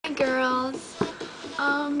girls.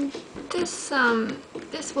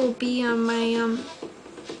 This will be on my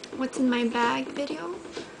what's in my bag video.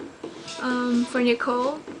 For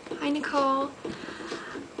Nichole. Hi Nichole.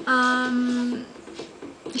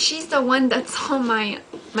 She's the one that saw my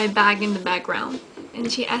bag in the background,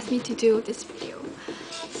 and she asked me to do this video.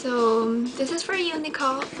 So this is for you,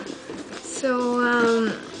 Nichole.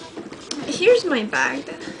 So here's my bag.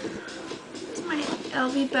 This is my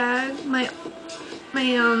LV bag, my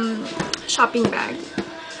shopping bag.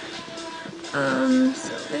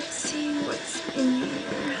 So let's see what's in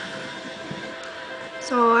here.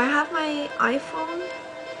 So I have my iPhone.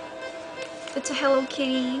 It's a Hello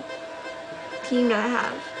Kitty theme that I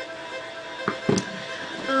have.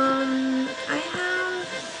 I have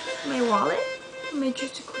my wallet, my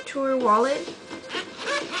Juicy Couture wallet.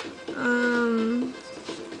 I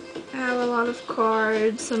have a lot of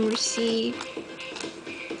cards, some receipt,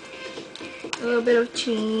 a little bit of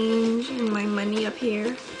change, and my money up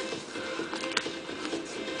here.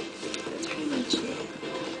 That's pretty much it.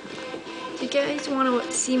 If you guys want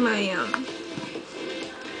to see my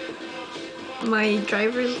my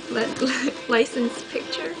driver license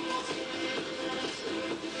picture,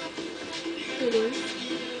 it is.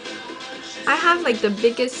 I have like the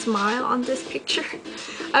biggest smile on this picture.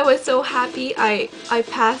 I was so happy I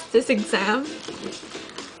passed this exam.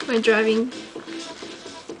 My driving.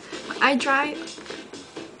 I drive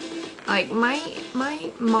like my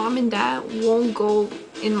mom and dad won't go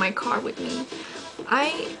in my car with me.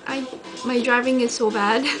 My driving is so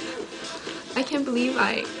bad. I can't believe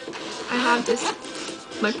I have this,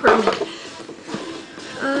 my permit.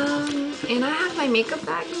 And I have my makeup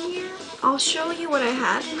bag in here. I'll show you what I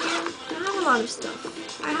have in here. I have a lot of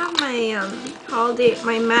stuff. I have my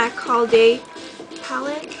my MAC Holiday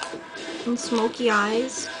palette and smoky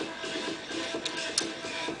eyes.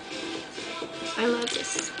 I love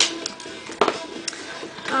this.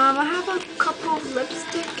 I have a couple of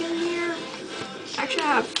lipstick in here. Actually, I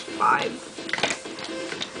have 5.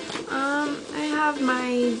 I have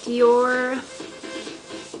my Dior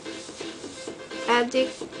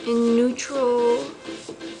Addict in neutral,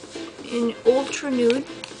 in ultra nude.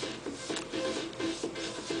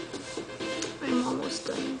 I'm almost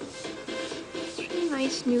done. It's a really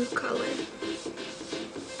nice nude color.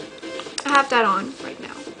 I have that on right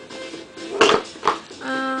now.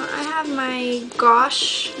 I have my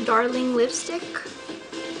Gosh Darling lipstick.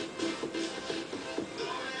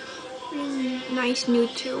 Really nice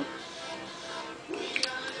nude too.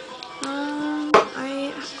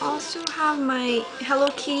 I also have my Hello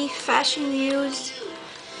Kitty Fashion Muse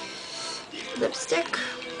lipstick.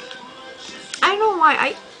 I don't know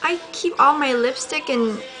why I keep all my lipstick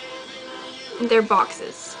in their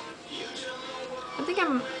boxes. I think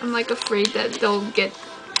I'm like afraid that they'll get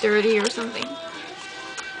dirty or something.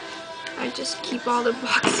 I just keep all the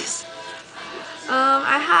boxes.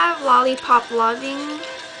 I have Lollipop Loving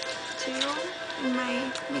too in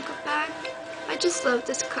my makeup bag. I just love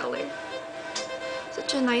this color.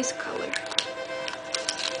 Such a nice color.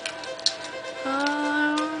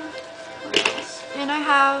 What else? And I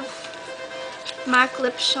have MAC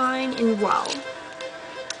Lip Shine in Wow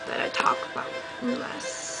that I talked about in the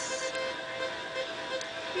last.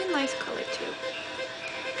 Really nice color too.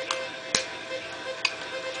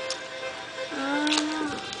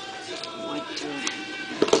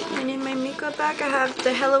 And in my makeup bag I have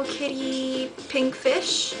the Hello Kitty Pink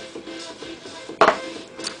Fish.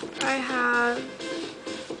 I have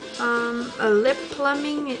a lip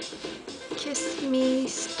plumbing Kiss Me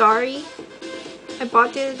Starry. I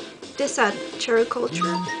bought this at Cherry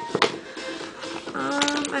Culture.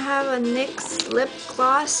 I have a NYX lip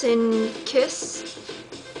gloss in Kiss.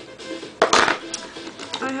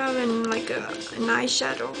 I have an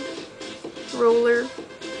eyeshadow roller.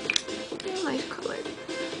 Really nice color.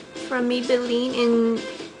 From Maybelline in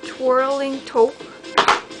Twirling Taupe.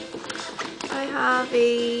 I have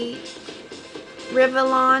a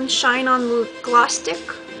Revlon Shine On Gloss Stick.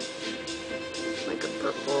 Like a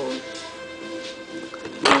purple.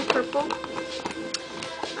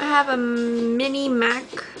 I have a mini MAC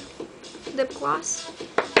lip gloss.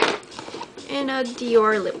 And a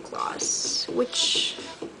Dior lip gloss, which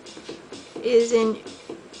is in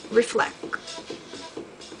Reflect.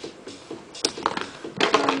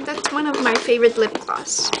 That's one of my favorite lip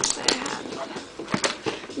gloss that I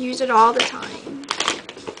have. Use it all the time.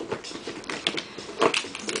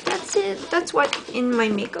 So that's it. That's what in my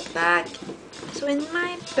makeup bag. So in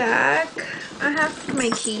my bag, I have my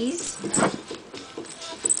keys.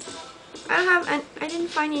 I didn't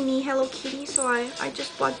find any Hello Kitty, so I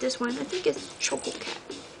just bought this one. I think it's Choco Cat.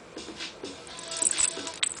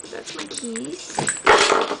 That's my keys.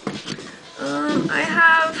 I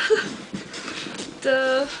have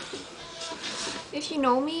the, if you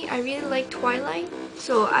know me, I really like Twilight,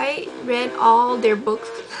 so I read all their books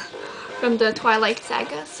from the Twilight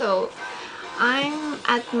saga. So I'm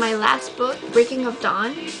at my last book, Breaking of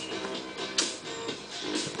Dawn.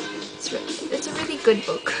 It's a really good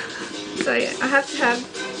book, so I have to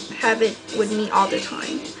have it with me all the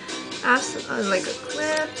time. I have like a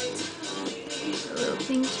clip, a little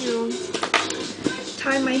thing to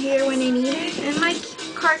tie my hair when I need it, and my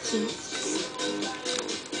car keys.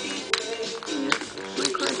 Yeah, my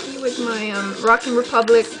car key with my Rockin'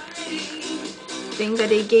 Republic thing that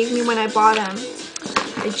they gave me when I bought a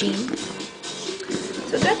jean.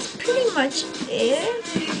 So that's pretty much it.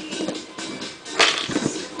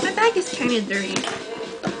 My bag is kind of dirty.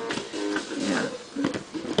 Yeah.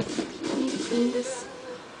 I need to clean this.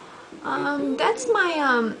 That's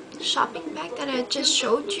my shopping bag that I just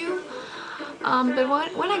showed you. But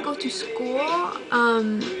when I go to school,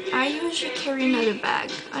 I usually carry another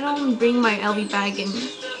bag. I don't bring my LV bag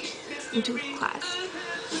into class.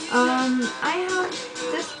 I have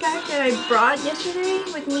this bag that I brought yesterday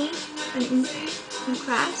with me in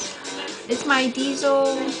class. It's my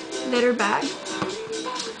diesel leather bag.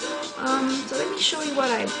 So let me show you what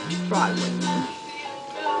I brought with me.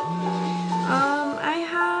 I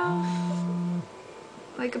have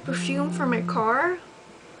like a perfume for my car.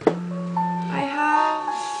 I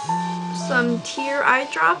have some tear eye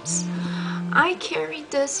drops. I carry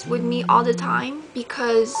this with me all the time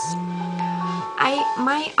because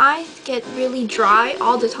my eyes get really dry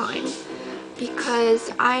all the time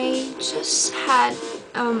because I just had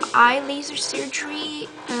eye laser surgery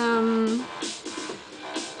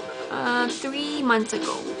 3 months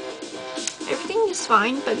ago. Everything is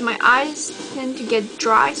fine, but my eyes tend to get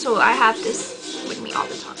dry, so I have this with me all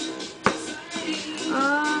the time.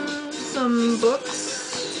 Some books.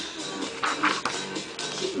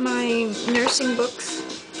 My nursing books.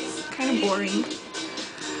 Kind of boring.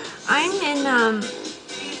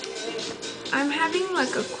 I'm having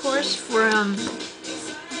like a course for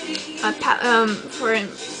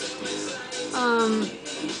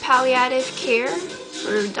palliative care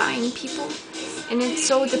for dying people, and it's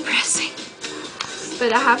so depressing.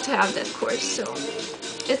 But I have to have that course, so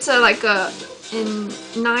it's like a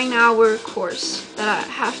 9-hour course that I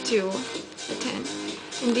have to attend,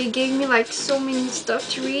 and they gave me like so many stuff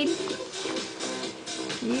to read.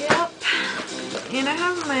 Yep. And I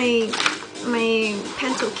have my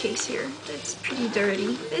pencil case here. That's pretty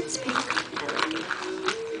dirty. It's pink. I like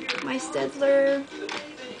it. My Staedtler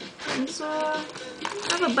pencil. I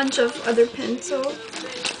have a bunch of other pencils.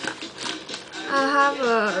 I have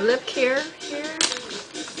a lip care here,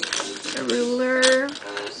 a ruler,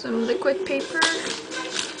 some liquid paper,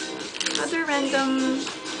 other random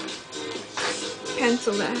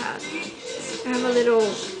pencil that I have. I have a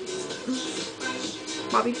little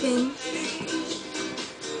bobby pin,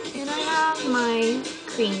 and I have my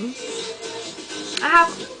cream.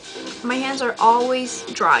 My hands are always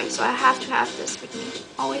dry, so I have to have this with me.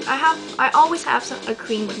 I always have a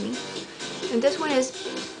cream with me, and this one is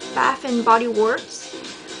Bath and Body Works.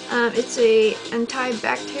 It's a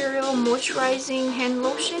antibacterial moisturizing hand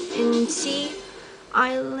lotion in Sea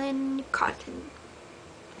Island cotton.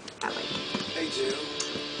 I like it.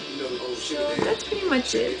 So that's pretty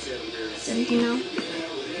much it.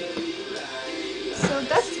 So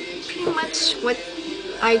that's pretty much what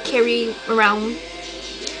I carry around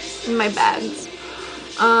in my bags.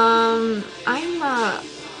 I'm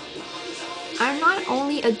not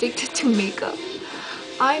only addicted to makeup.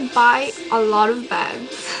 I buy a lot of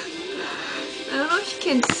bags. I don't know if you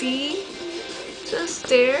can see. Just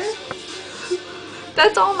there.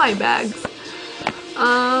 That's all my bags.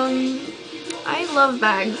 I love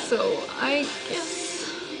bags, so I guess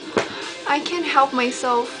I can't help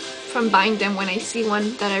myself from buying them when I see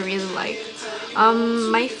one that I really like.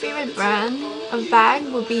 My favorite brand of bag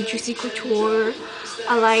would be Juicy Couture.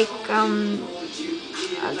 I like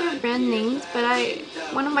other brand names, but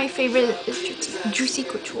one of my favorite is Juicy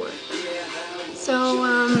Couture. So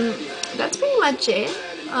that's pretty much it.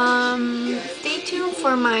 Stay tuned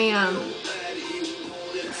for my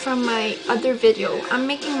other video. I'm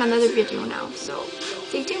making another video now, so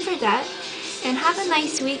stay tuned for that. And have a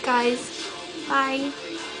nice week, guys. Bye.